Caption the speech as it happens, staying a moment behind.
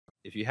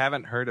If you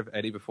haven't heard of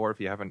Eddie before,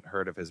 if you haven't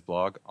heard of his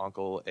blog,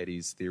 Uncle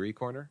Eddie's Theory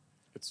Corner,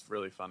 it's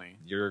really funny.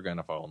 You're going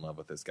to fall in love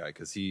with this guy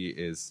because he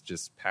is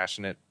just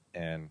passionate,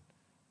 and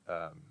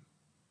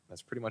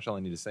that's pretty much all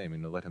I need to say. I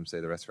mean, to let him say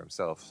the rest for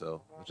himself.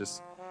 So we'll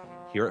just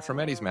hear it from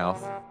Eddie's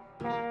mouth.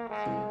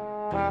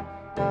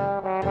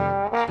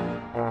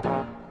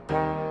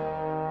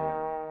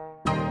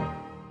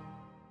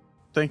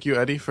 Thank you,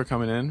 Eddie, for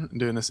coming in and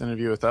doing this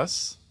interview with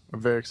us. We're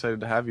very excited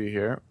to have you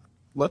here.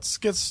 Let's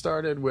get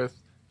started with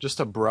just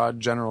a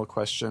broad general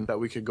question that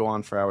we could go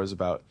on for hours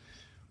about.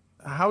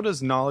 How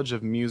does knowledge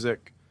of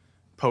music,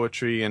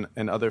 poetry, and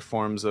other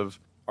forms of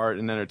art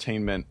and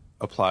entertainment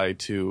apply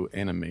to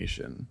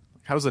animation?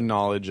 How does the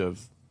knowledge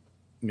of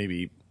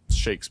maybe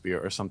Shakespeare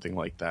or something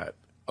like that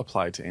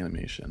apply to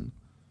animation?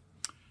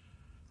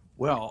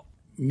 Well,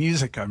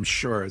 music, I'm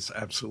sure, is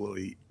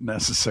absolutely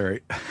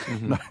necessary.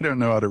 Mm-hmm. I don't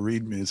know how to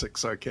read music,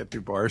 so I can't do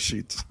bar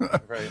sheets,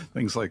 right.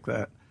 Things like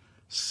that.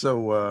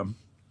 So,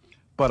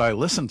 but I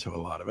listen to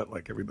a lot of it,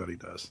 like everybody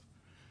does.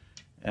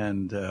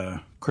 And,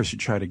 of course, you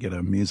try to get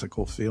a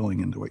musical feeling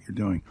into what you're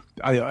doing.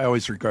 I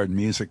always regard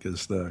music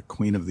as the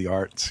queen of the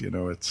arts. You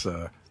know, it's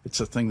a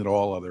thing that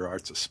all other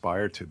arts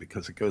aspire to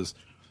because it goes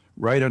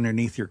right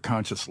underneath your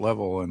conscious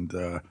level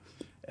and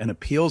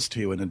appeals to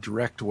you in a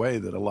direct way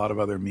that a lot of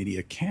other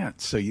media can't.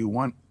 So you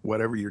want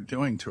whatever you're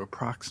doing to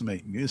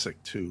approximate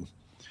music, to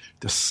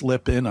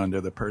slip in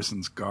under the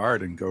person's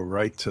guard and go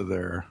right to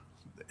their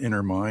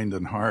inner mind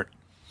and heart.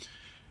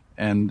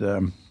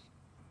 And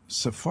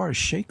so far as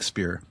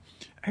Shakespeare,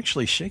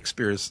 actually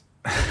Shakespeare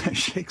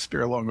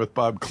along with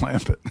Bob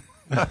Clampett,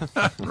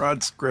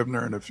 Rod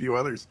Scribner, and a few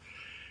others,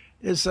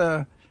 is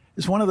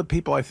one of the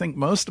people I think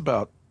most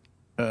about,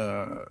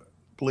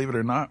 believe it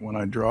or not, when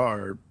I draw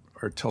or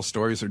tell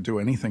stories or do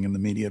anything in the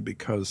media,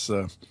 because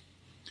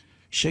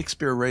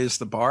Shakespeare raised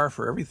the bar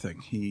for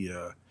everything.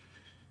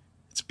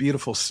 It's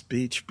beautiful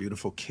speech,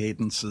 beautiful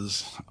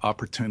cadences,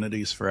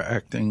 opportunities for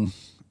acting.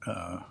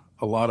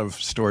 A lot of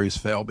stories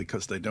fail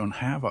because they don't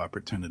have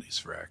opportunities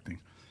for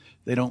acting.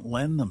 They don't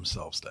lend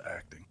themselves to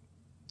acting.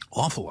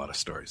 Awful lot of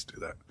stories do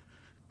that.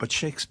 But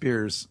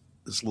Shakespeare is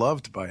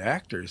loved by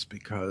actors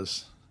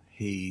because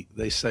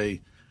they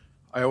say,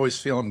 I always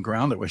feel I'm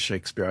grounded with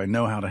Shakespeare. I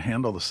know how to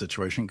handle the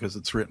situation because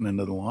it's written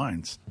into the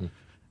lines.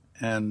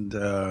 And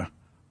I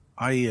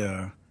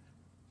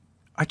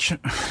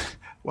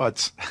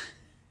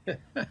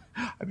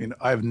mean,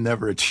 I've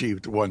never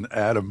achieved one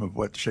atom of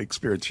what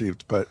Shakespeare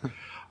achieved, but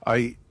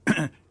I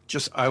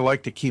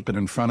like to keep it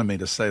in front of me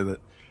to say that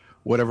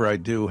whatever I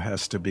do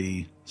has to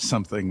be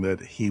something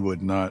that he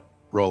would not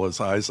roll his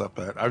eyes up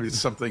at. I mean,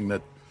 something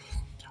that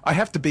I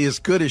have to be as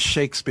good as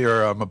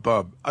Shakespeare or I'm a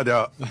bum.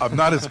 I'm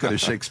not as good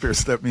as Shakespeare,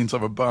 so that means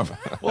I'm a bum.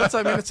 Well,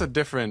 it's a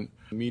different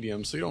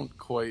medium, so you don't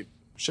quite...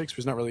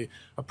 Shakespeare's not really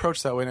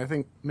approached that way, and I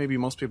think maybe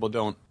most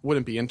people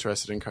wouldn't be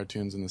interested in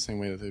cartoons in the same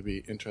way that they'd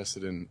be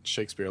interested in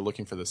Shakespeare,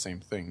 looking for the same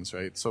things,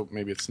 right? So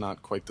maybe it's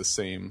not quite the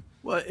same.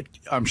 Well,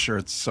 I'm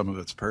sure some of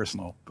it's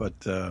personal, but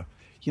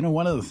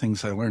one of the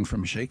things I learned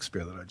from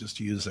Shakespeare that I just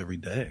use every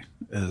day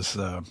is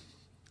the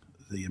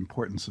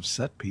importance of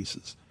set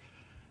pieces.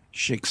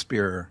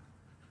 Shakespeare,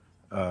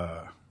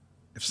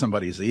 if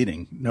somebody's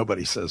eating,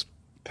 nobody says,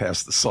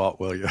 pass the salt,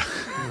 will you?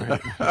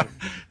 Right.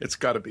 It's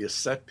got to be a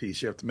set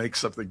piece. You have to make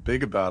something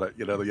big about it.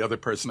 The other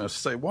person has to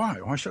say,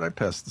 why? Why should I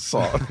pass the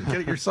salt?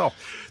 Get it yourself.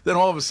 Then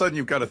all of a sudden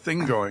you've got a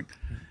thing going.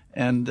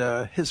 And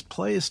his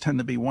plays tend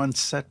to be one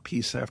set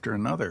piece after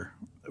another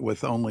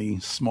with only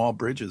small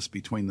bridges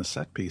between the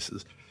set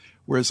pieces.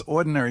 Whereas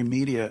ordinary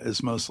media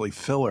is mostly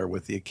filler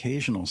with the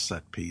occasional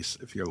set piece,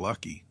 if you're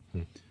lucky.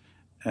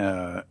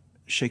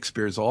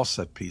 Shakespeare's all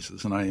set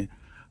pieces. And I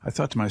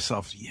thought to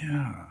myself,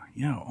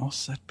 all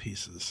set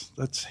pieces.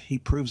 He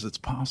proves it's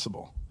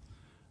possible.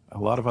 A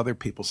lot of other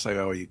people say,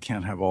 oh, you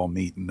can't have all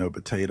meat and no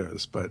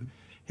potatoes, but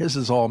his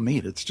is all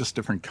meat. It's just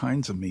different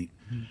kinds of meat.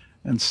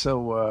 And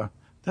so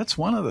that's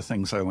one of the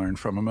things I learned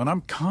from him, and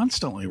I'm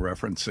constantly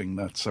referencing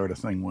that sort of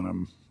thing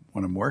when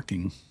I'm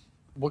working.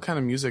 What kind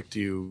of music do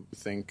you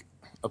think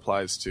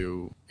applies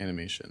to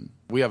animation?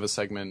 We have a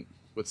segment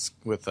with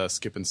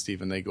Skip and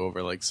Steve, and they go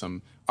over like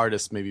some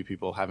artists maybe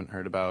people haven't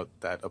heard about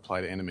that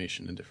apply to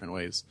animation in different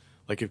ways.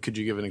 Like, could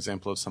you give an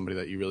example of somebody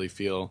that you really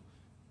feel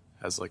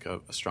has like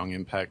a strong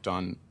impact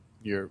on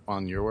your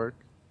work?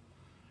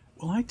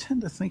 Well, I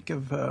tend to think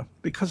of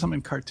because I'm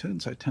in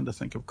cartoons, I tend to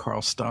think of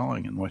Carl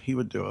Stalling and what he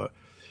would do.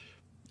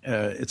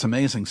 It's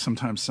amazing.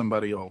 Sometimes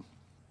somebody will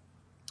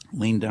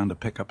lean down to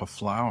pick up a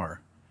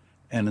flower,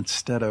 and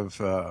instead of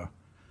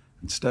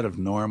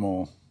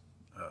normal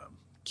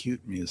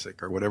cute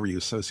music or whatever you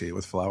associate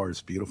with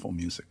flowers, beautiful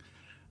music,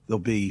 there'll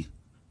be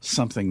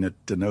something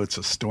that denotes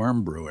a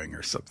storm brewing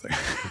or something.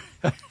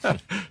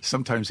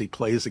 Sometimes he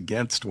plays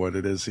against what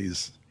it is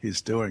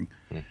he's doing.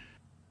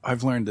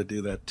 I've learned to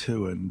do that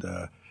too,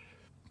 and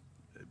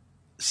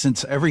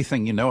since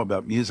everything you know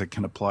about music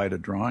can apply to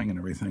drawing and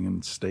everything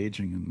and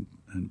staging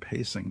and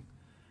pacing,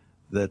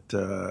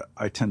 that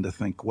I tend to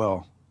think,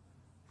 well,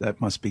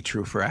 that must be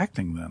true for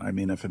acting then. I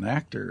mean, if an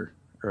actor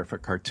or if a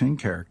cartoon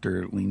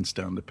character leans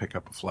down to pick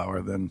up a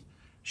flower, then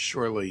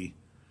surely,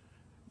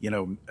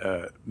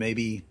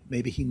 maybe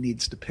he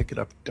needs to pick it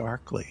up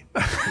darkly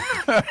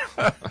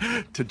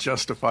to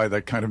justify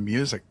that kind of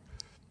music.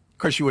 Of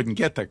course, you wouldn't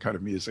get that kind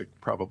of music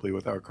probably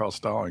without Carl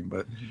Stalling,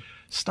 but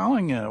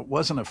Stalling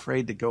wasn't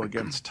afraid to go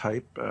against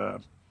type.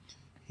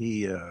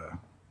 He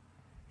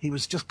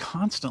was just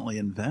constantly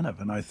inventive,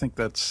 and I think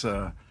that's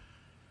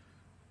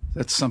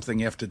something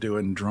you have to do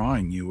in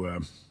drawing.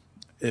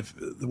 If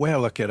the way I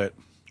look at it,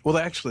 well,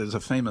 actually, there's a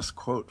famous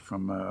quote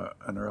from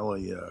an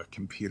early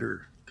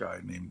computer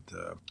guy named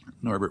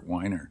Norbert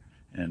Weiner,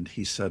 and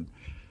he said,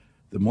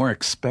 "The more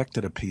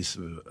expected a piece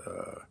of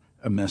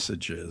a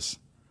message is,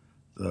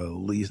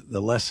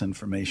 the less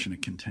information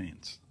it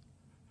contains."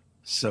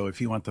 So, if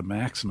you want the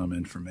maximum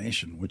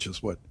information, which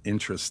is what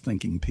interests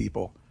thinking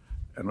people,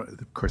 and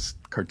of course,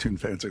 cartoon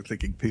fans are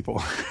thinking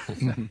people,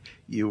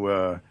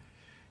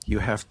 you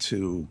have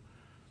to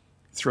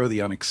throw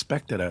the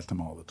unexpected at them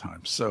all the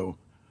time. So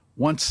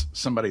once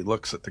somebody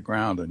looks at the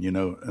ground and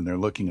and they're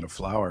looking at a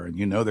flower and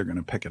they're going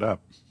to pick it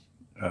up,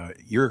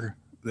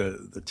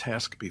 the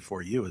task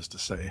before you is to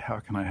say, how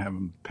can I have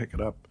them pick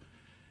it up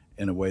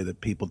in a way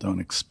that people don't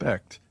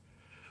expect?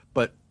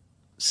 But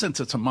since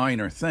it's a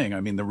minor thing,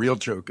 I mean, the real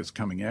joke is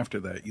coming after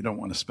that. You don't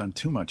want to spend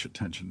too much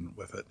attention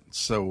with it.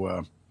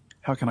 So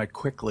how can I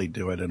quickly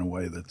do it in a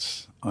way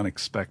that's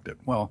unexpected?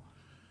 Well,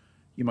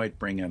 you might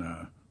bring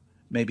in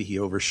maybe he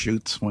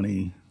overshoots when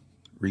he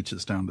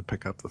reaches down to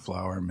pick up the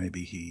flower.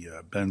 Maybe he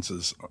bends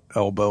his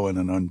elbow in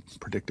an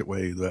unpredicted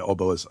way. The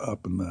elbow is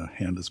up and the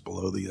hand is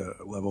below the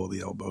level of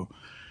the elbow.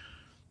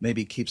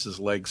 Maybe he keeps his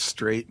legs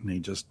straight and he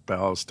just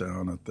bows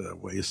down at the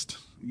waist.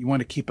 You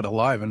want to keep it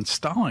alive, and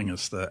Stalling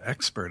is the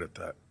expert at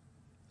that.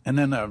 And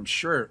then I'm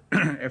sure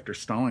after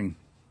Stalling,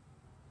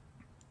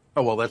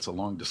 oh, well, that's a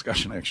long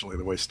discussion, actually,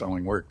 the way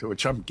Stalling worked,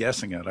 which I'm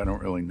guessing at. I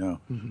don't really know.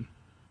 Mm-hmm.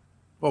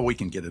 Well, we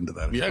can get into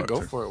that. Yeah,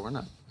 go for it. We're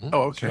not.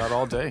 Oh, okay. Not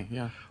all day,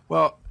 yeah.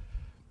 Well,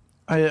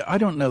 I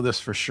don't know this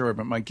for sure,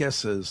 but my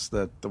guess is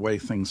that the way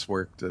things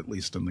worked, at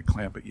least in the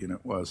Clampett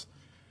unit, was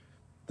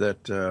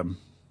that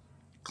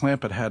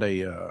Clampett had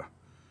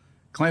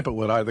Clampett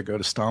would either go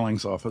to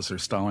Stalling's office or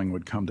Stalling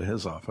would come to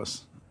his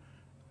office.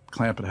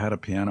 Clampett had a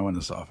piano in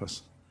his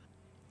office.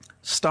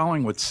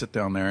 Stalling would sit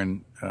down there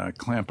and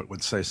Clampett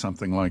would say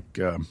something like,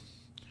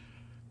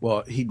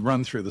 well, he'd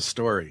run through the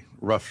story,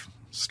 rough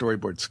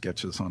storyboard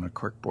sketches on a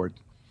corkboard.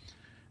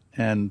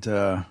 And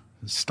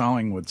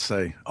Stalling would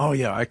say, "Oh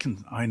yeah,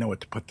 I know what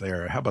to put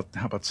there. How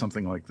about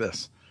something like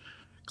this?"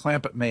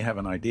 Clampett may have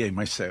an idea. He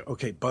might say,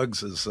 "Okay,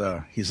 Bugs is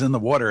he's in the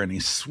water and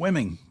he's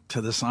swimming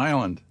to this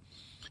island,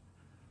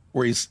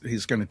 where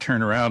he's going to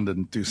turn around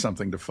and do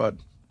something to Fudd."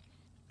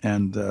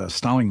 And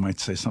Stalling might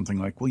say something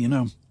like,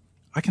 "Well,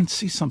 I can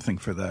see something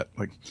for that,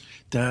 like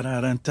da da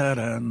da da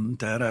da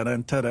da da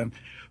da da."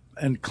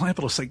 And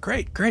Clampett will say,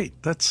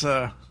 "Great, that's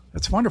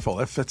wonderful.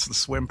 That fits the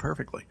swim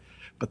perfectly."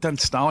 But then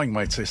Stalling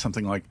might say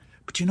something like,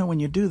 "But when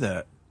you do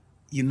that,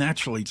 you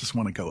naturally just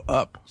want to go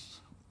up.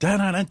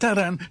 It's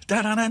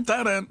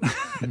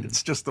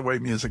just the way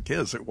music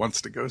is. It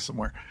wants to go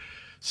somewhere."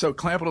 So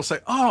Clampett will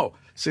say, "Oh,"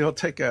 so he'll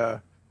take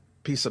a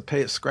piece of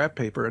scrap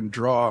paper and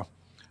draw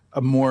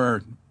a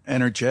more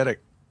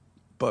energetic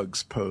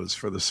Bugs pose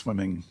for the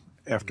swimming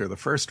after the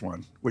first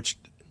one, which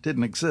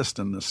didn't exist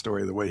in the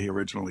story the way he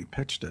originally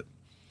pitched it,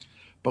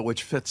 but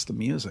which fits the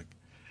music.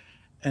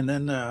 And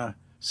then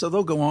so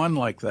they'll go on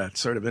like that,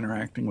 sort of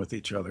interacting with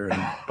each other,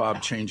 and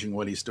Bob changing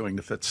what he's doing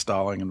to fit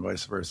Stalling and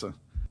vice versa.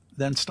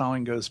 Then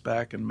Stalling goes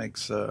back and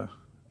makes a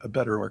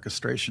better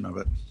orchestration of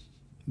it.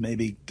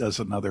 Maybe does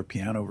another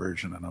piano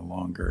version in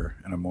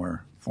a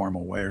more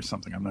formal way or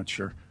something. I'm not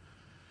sure.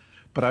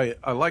 But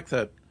I like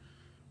that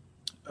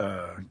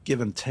give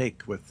and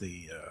take with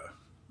the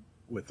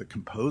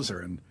composer.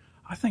 And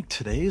I think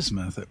today's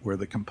method, where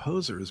the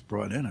composer is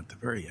brought in at the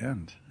very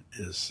end,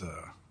 is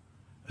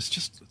it's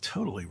just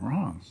totally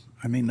wrong.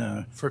 I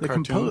mean, for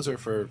cartoons or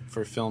for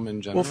film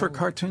in general? Well, for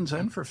cartoons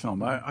and for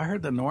film. I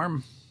heard the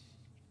norm.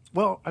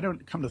 Well, I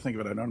don't come to think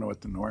of it. I don't know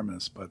what the norm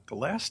is, but the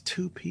last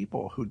two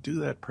people who do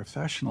that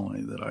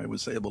professionally that I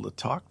was able to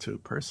talk to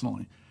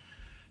personally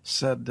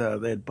said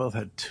they had both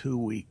had 2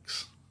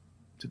 weeks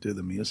to do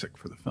the music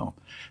for the film.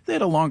 They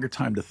had a longer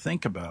time to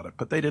think about it,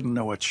 but they didn't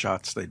know what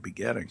shots they'd be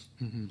getting.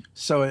 Mm-hmm.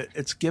 So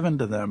it's given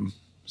to them,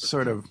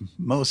 sort of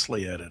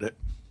mostly edited,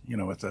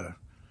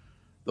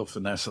 they'll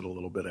finesse it a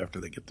little bit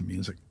after they get the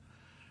music.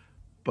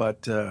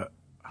 But I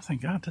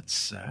think, God, that's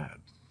sad.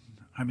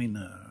 I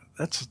mean,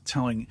 that's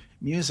telling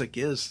music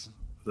is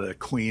the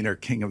queen or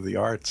king of the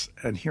arts,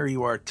 and here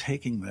you are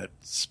taking that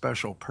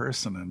special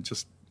person and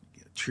just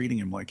treating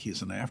him like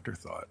he's an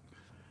afterthought.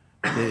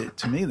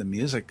 To me, the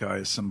music guy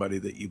is somebody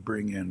that you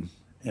bring in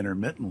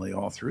intermittently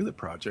all through the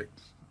project,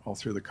 all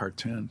through the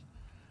cartoon,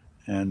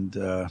 and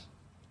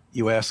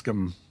you ask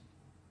him,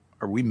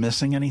 are we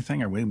missing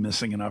anything? Are we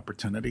missing an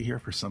opportunity here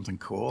for something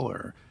cool,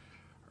 or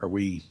are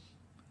we...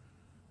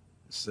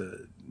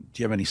 do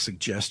you have any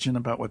suggestion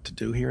about what to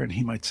do here? And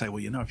he might say,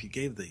 well, if you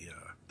gave the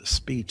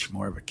speech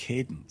more of a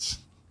cadence,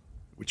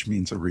 which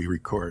means a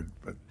re-record.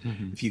 But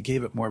if you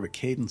gave it more of a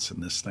cadence in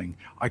this thing,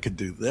 I could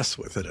do this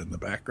with it in the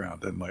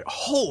background and like,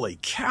 holy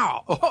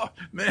cow, oh,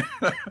 man.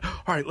 All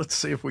right, let's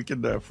see if we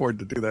can afford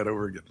to do that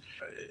over again.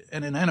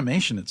 And in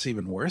animation, it's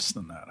even worse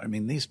than that. I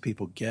mean, these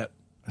people get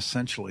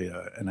essentially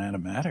an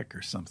animatic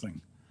or something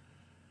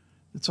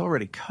that's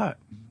already cut.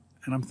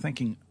 And I'm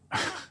thinking,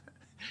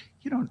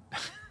 you don't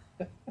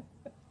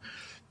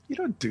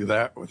do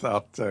that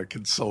without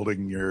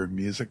consulting your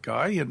music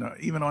guy. You know,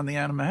 even on the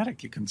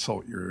animatic, you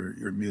consult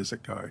your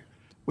music guy,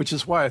 which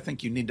is why I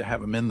think you need to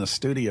have him in the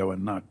studio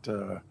and not,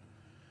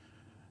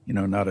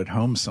 not at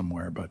home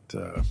somewhere. But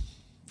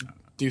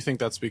do you think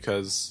that's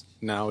because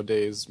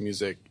nowadays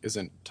music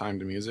isn't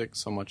timed to music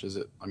so much as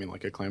it? I mean,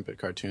 like a Clampett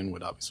cartoon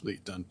would obviously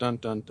dun dun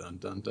dun dun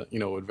dun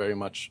dun. Would very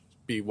much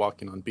be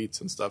walking on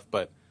beats and stuff.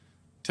 But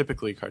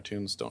typically,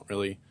 cartoons don't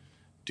really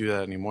do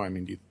that anymore. I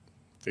mean, do you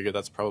figure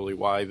that's probably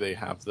why they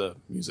have the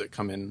music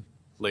come in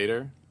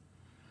later?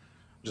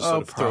 Just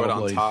sort of throw it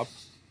on top?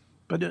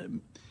 But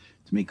to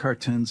me,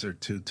 cartoons are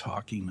too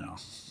talky now.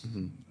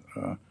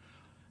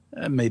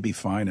 It may be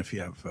fine if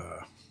you have,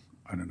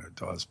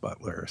 Dawes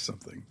Butler or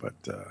something.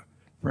 But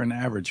for an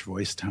average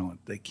voice talent,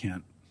 they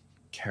can't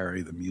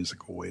carry the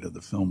musical weight of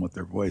the film with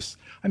their voice.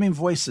 I mean,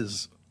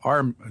 voices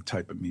are a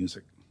type of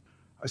music.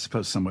 I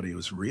suppose somebody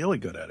who's really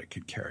good at it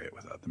could carry it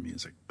without the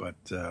music. But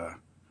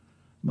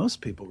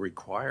most people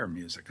require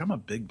music. I'm a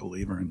big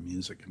believer in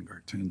music and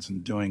cartoons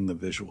and doing the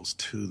visuals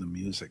to the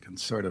music and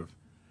sort of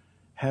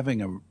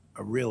having a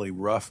really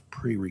rough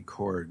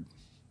pre-record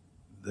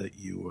that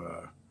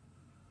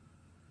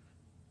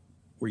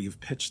where you've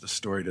pitched the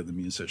story to the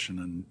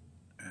musician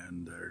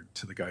and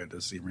to the guy who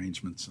does the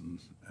arrangements and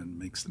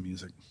makes the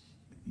music.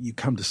 You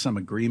come to some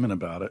agreement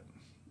about it,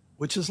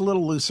 which is a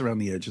little loose around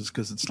the edges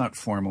because it's not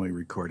formally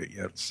recorded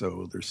yet.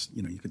 So there's,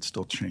 you could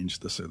still change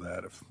this or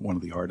that if one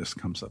of the artists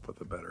comes up with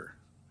a better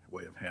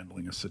way of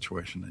handling a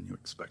situation than you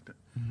expect it.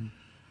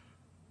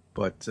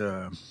 But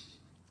I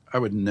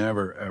would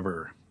never,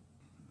 ever,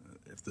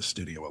 if the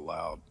studio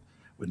allowed,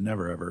 would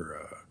never,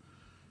 ever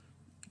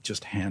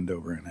just hand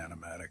over an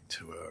animatic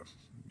to a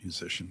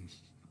musician.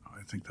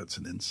 I think that's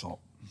an insult.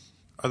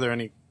 Are there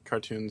any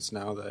cartoons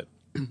now that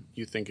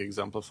you think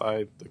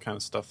exemplify the kind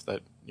of stuff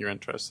that you're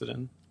interested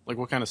in? Like,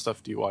 what kind of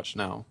stuff do you watch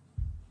now?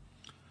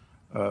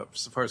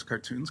 So far as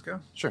cartoons go?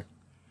 Sure.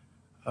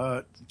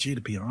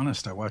 To be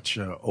honest, I watch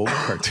old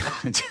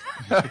cartoons.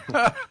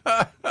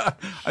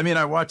 I mean,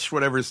 I watch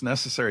whatever's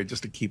necessary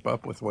just to keep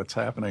up with what's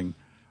happening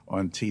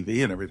on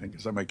TV and everything,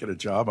 because I might get a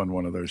job on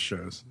one of those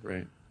shows.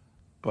 Right.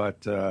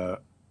 But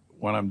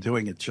when I'm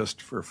doing it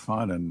just for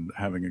fun and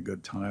having a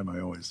good time, I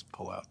always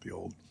pull out the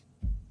old,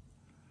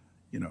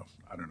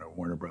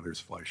 Warner Brothers,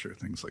 Fleischer,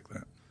 things like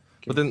that.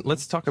 Well, then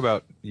let's talk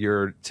about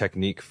your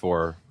technique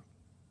for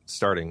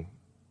starting.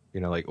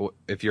 Like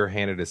if you're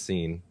handed a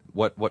scene,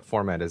 what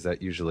format is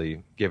that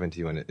usually given to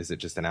you? And is it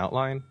just an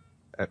outline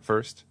at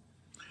first?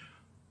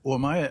 Well,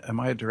 am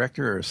I a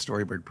director or a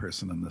storyboard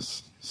person in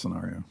this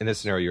scenario? In this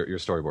scenario, you're a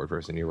storyboard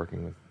person you're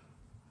working with.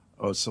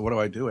 Oh, so what do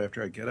I do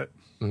after I get it?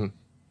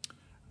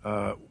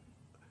 Mm-hmm.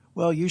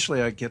 Well,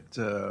 usually I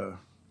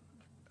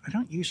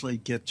don't usually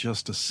get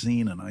just a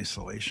scene in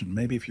isolation.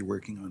 Maybe if you're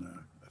working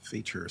on a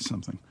feature or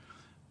something.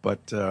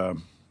 But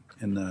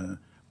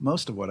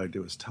most of what I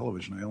do is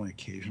television. I only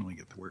occasionally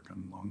get to work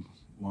on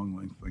long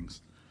length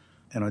things.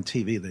 And on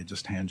TV, they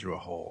just hand you a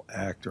whole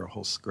act or a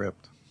whole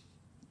script.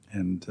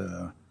 And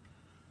a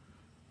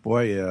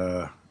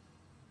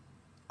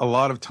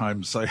lot of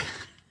times I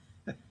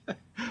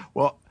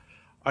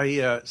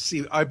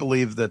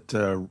believe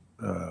that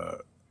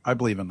I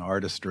believe in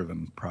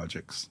artist-driven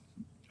projects.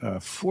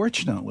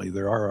 Fortunately,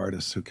 there are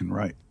artists who can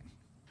write,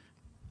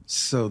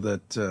 so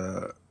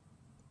that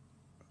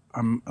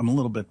I'm a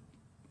little bit.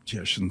 Gee,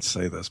 I shouldn't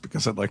say this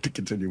because I'd like to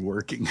continue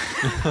working.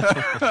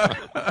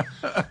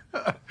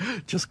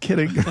 Just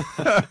kidding.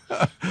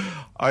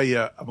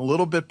 I'm a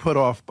little bit put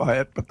off by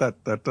it, but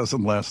that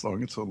doesn't last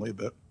long. It's only a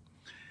bit.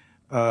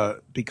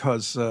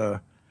 Because I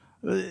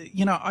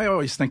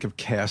always think of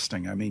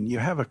casting. I mean, you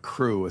have a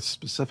crew with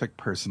specific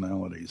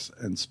personalities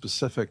and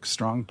specific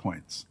strong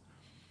points.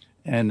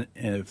 And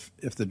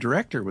if the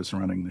director was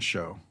running the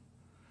show,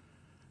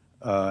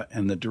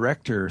 and the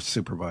director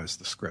supervised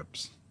the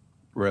scripts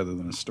rather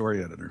than a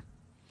story editor,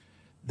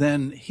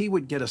 then he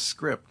would get a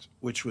script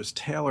which was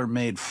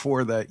tailor-made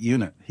for that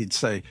unit. He'd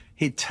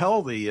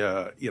tell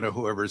the,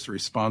 whoever's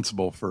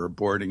responsible for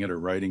boarding it or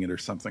writing it or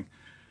something,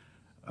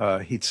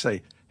 he'd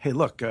say, hey,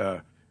 look,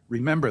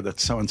 remember that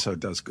so-and-so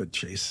does good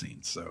chase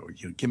scenes, so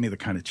give me the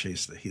kind of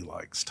chase that he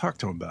likes. Talk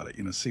to him about it,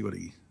 see what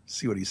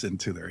he's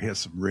into there. He has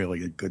some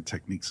really good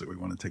techniques that we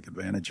want to take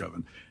advantage of,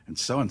 and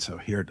so-and-so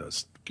here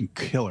does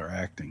killer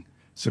acting.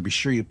 So be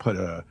sure you put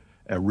a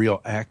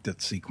real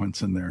acted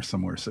sequence in there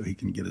somewhere so he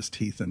can get his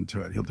teeth into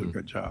it. He'll do a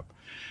good job.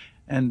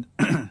 And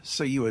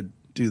so you would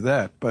do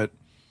that. But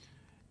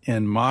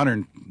in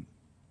modern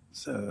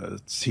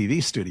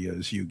TV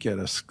studios, you get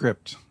a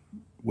script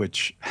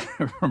which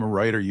from a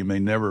writer you may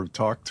never have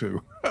talked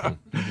to,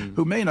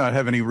 who may not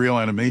have any real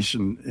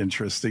animation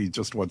interest. He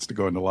just wants to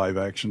go into live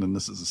action, and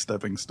this is a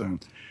stepping stone.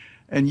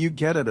 And you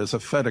get it as a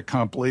fait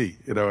accompli.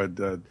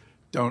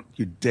 Don't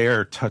you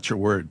dare touch a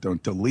word.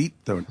 Don't delete.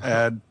 Don't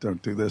add.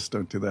 Don't do this.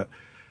 Don't do that.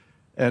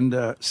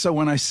 And so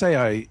when I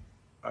say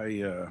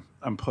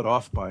I'm put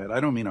off by it, I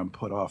don't mean I'm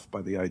put off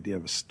by the idea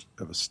of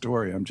a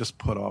story. I'm just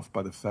put off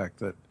by the fact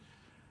that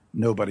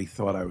nobody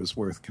thought I was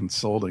worth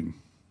consulting.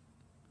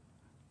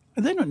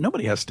 And then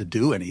nobody has to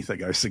do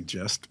anything, I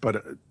suggest,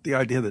 but the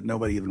idea that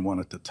nobody even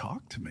wanted to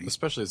talk to me.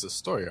 Especially as a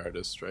story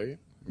artist, right?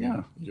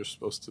 Yeah. You're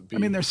supposed to be. I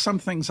mean, there's some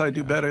things I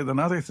do better than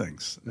other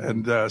things.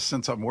 And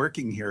since I'm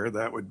working here,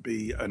 that would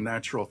be a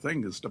natural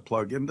thing, is to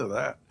plug into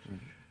that.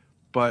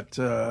 But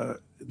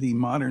the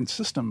modern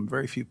system,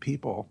 very few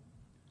people,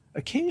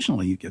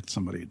 occasionally you get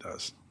somebody who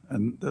does.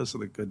 And those are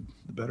the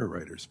better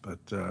writers. But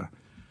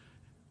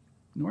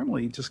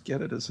normally you just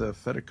get it as a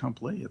fait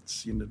accompli.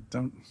 It's,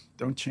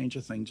 don't change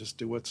a thing, just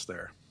do what's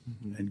there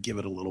and give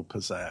it a little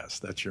pizzazz.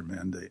 That's your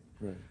mandate.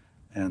 Right.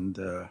 And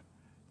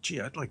gee,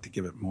 I'd like to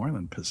give it more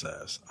than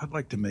pizzazz. I'd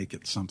like to make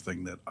it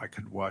something that I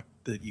could watch,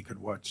 that you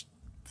could watch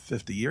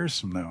 50 years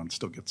from now and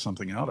still get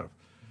something out of,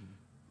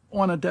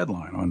 on a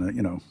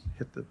deadline,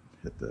 hit the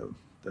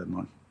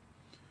deadline.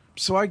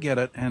 So I get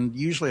it, and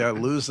usually I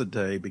lose a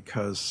day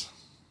because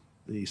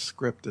the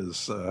script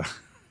is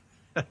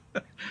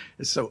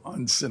is so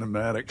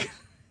uncinematic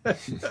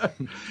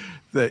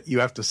that you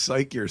have to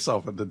psych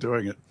yourself into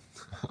doing it.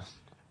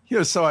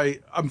 So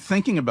I'm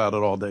thinking about it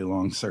all day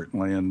long,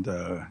 certainly, and,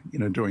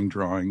 doing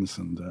drawings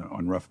and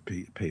on rough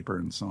paper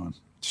and so on,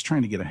 just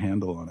trying to get a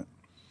handle on it.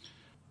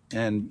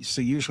 And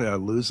so usually I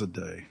lose a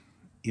day,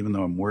 even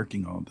though I'm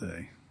working all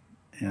day.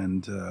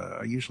 And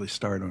I usually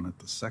start on it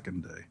the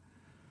second day.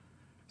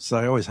 So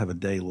I always have a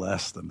day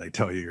less than they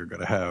tell you you're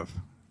going to have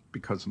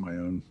because of my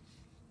own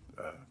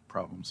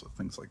problems with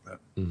things like that.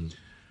 Mm-hmm.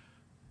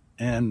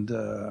 And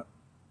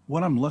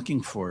what I'm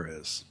looking for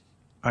is,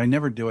 I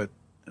never do it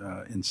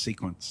in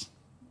sequence.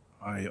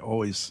 I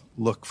always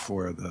look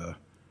for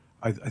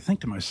I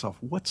think to myself,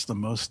 what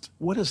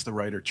is the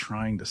writer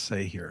trying to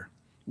say here?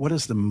 What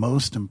is the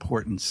most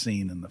important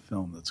scene in the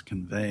film that's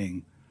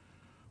conveying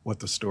what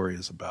the story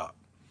is about?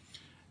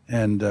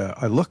 And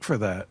I look for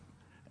that,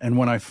 and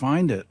when I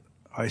find it,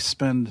 I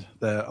spend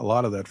a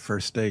lot of that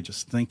first day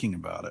just thinking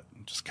about it,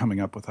 just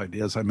coming up with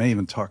ideas. I may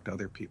even talk to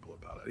other people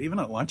about it. Even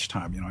at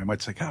lunchtime, I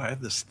might say, God, I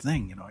have this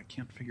thing, I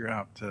can't figure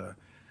out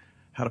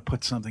how to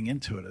put something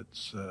into it.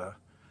 It's,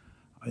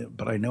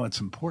 but I know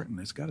it's important.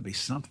 There's got to be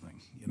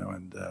something,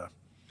 and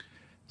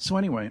so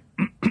anyway,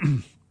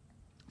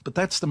 but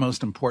that's the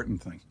most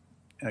important thing,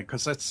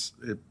 because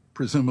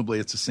presumably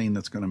it's a scene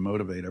that's going to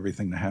motivate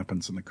everything that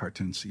happens in the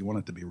cartoon, so you want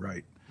it to be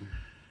right.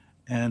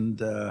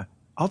 And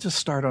I'll just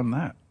start on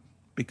that,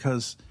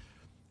 because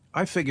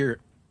I figure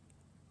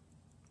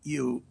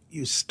you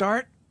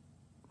start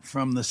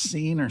from the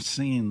scene or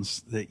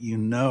scenes that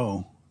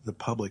the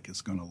public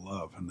is going to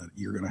love and that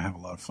you're going to have a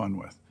lot of fun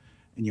with,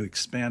 and you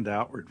expand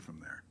outward from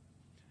there.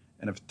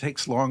 And if it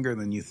takes longer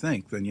than you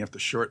think, then you have to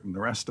shorten the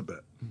rest a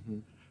bit. Mm-hmm.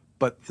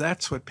 But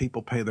that's what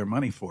people pay their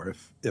money for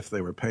if they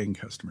were paying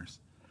customers.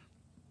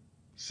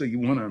 So you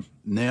want to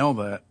nail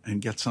that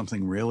and get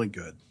something really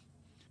good.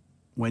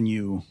 When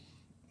you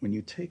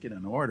take it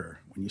in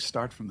order, when you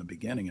start from the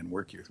beginning and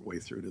work your way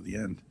through to the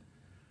end,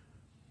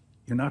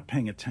 you're not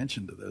paying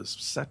attention to those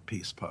set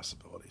piece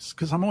possibilities.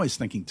 Because I'm always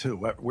thinking, too,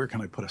 where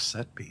can I put a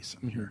set piece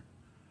in here?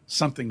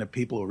 Something that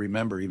people will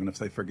remember even if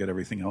they forget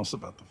everything else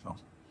about the film.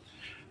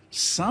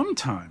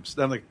 Sometimes,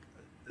 then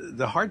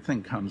the hard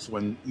thing comes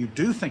when you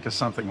do think of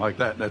something like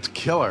that that's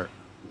killer,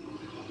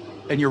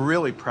 and you're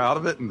really proud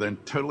of it and then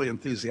totally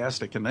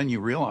enthusiastic, and then you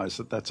realize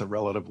that that's a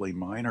relatively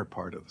minor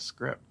part of the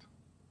script.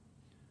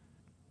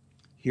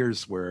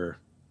 Here's where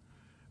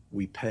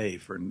we pay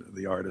for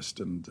the artist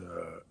and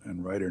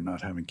writer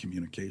not having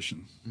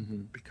communication.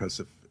 Mm-hmm.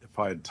 Because if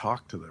I had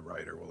talked to the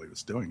writer while he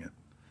was doing it,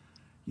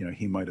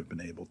 he might have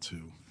been able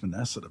to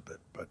finesse it a bit.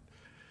 But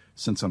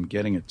since I'm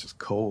getting it just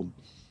cold,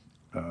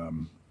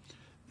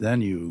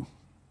 then you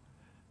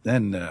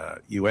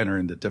enter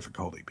into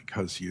difficulty,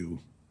 because you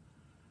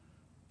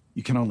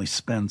can only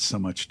spend so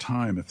much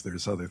time if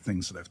there's other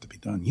things that have to be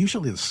done.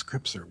 Usually the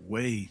scripts are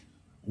way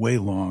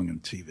long in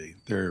TV.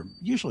 They're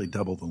usually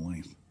double the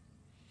length.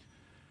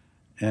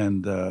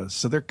 And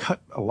so they're cut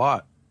a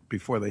lot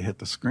before they hit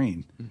the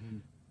screen. Mm-hmm.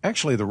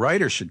 Actually, the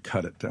writer should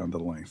cut it down to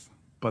length,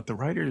 but the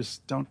writers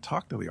don't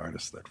talk to the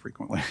artists that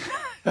frequently.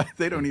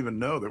 They don't even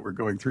know that we're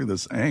going through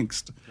this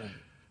angst. Right.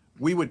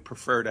 We would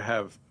prefer to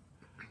have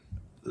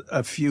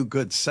a few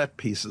good set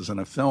pieces in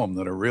a film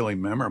that are really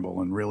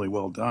memorable and really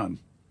well done.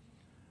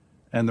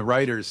 And the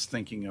writer's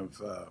thinking of...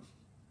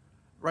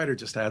 writer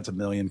just adds a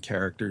million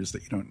characters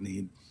that you don't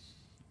need.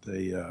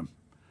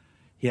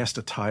 He has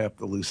to tie up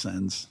the loose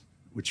ends,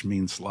 which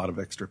means a lot of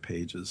extra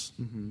pages.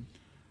 Mm-hmm.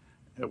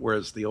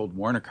 Whereas the old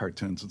Warner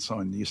cartoons and so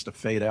on used to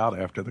fade out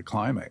after the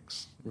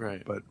climax.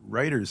 Right. But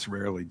writers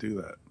rarely do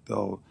that.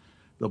 They'll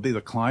there'll be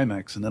the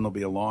climax, and then there'll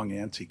be a long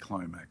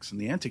anti-climax.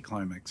 And the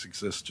anti-climax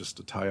exists just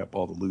to tie up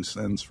all the loose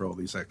ends for all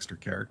these extra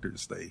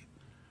characters they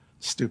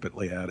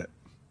stupidly add it.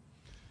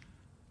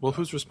 Well,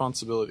 whose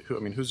responsibility?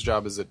 Whose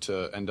job is it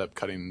to end up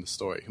cutting the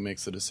story? Who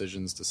makes the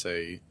decisions to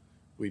say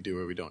we do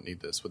or we don't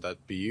need this? Would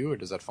that be you, or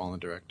does that fall on the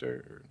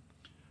director?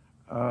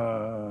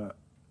 I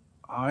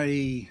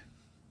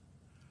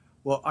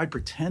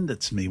pretend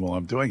it's me while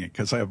I'm doing it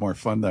because I have more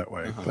fun that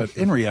way. But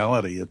in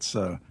reality, it's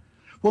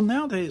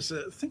nowadays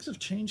things have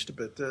changed a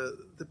bit.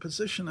 The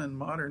position in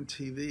modern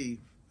TV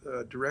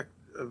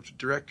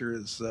director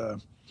is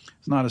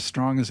not as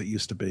strong as it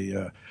used to be.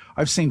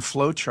 I've seen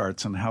flow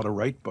charts on how to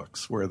write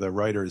books where the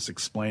writer is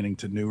explaining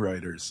to new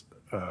writers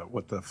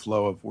what the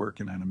flow of work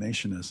in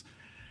animation is,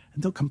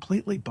 and they'll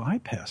completely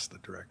bypass the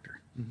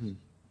director. Mm-hmm.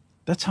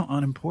 That's how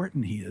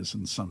unimportant he is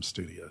in some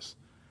studios.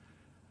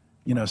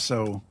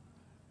 So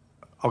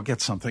I'll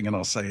get something and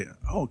I'll say,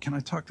 "Oh, can I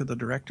talk to the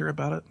director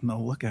about it?" And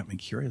they'll look at me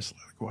curiously,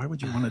 like, "Why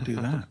would you want to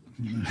do that?"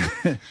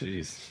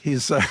 Jeez.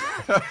 He's,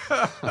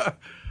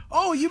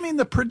 "Oh, you mean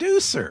the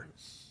producer?"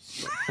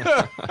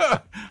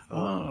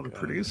 The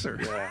producer.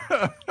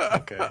 Yeah.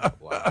 Okay.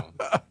 Wow.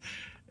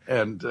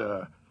 And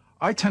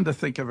I tend to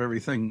think of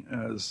everything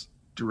as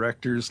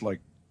directors like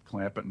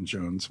Clampett and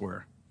Jones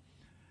were,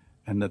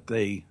 and that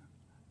they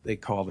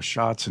call the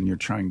shots and you're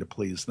trying to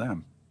please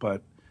them.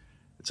 But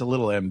it's a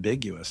little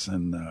ambiguous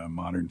in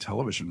modern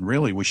television.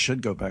 Really, we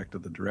should go back to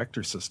the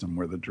director system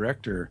where the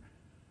director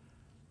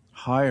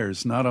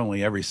hires not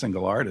only every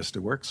single artist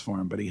who works for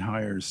him, but he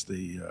hires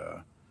the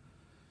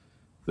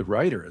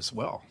writer as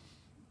well.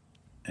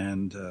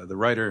 And the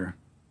writer,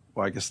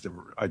 well, I guess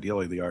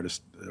ideally the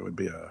artist would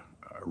be a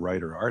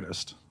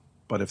writer-artist.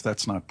 But if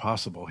that's not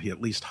possible, he at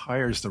least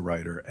hires the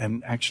writer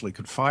and actually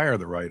could fire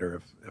the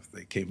writer if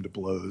they came to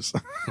blows.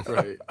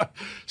 Right.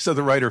 So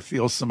the writer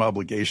feels some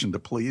obligation to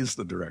please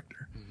the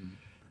director. Mm-hmm.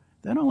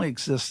 That only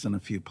exists in a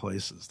few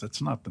places.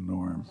 That's not the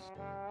norm.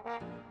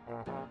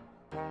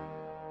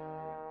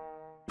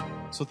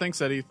 So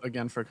thanks, Eddie,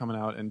 again for coming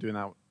out and doing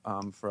that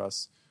for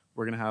us.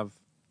 We're going to have,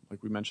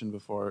 like we mentioned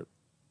before,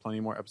 plenty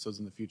more episodes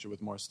in the future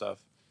with more stuff.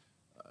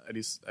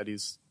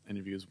 Eddie's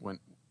interviews went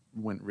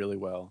really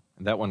well.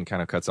 And that one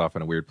kind of cuts off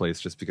in a weird place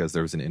just because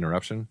there was an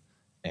interruption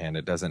and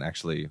it doesn't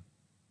actually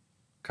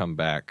come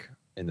back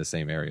in the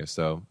same area.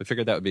 So we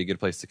figured that would be a good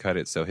place to cut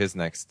it. So his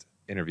next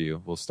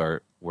interview will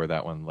start where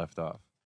that one left off.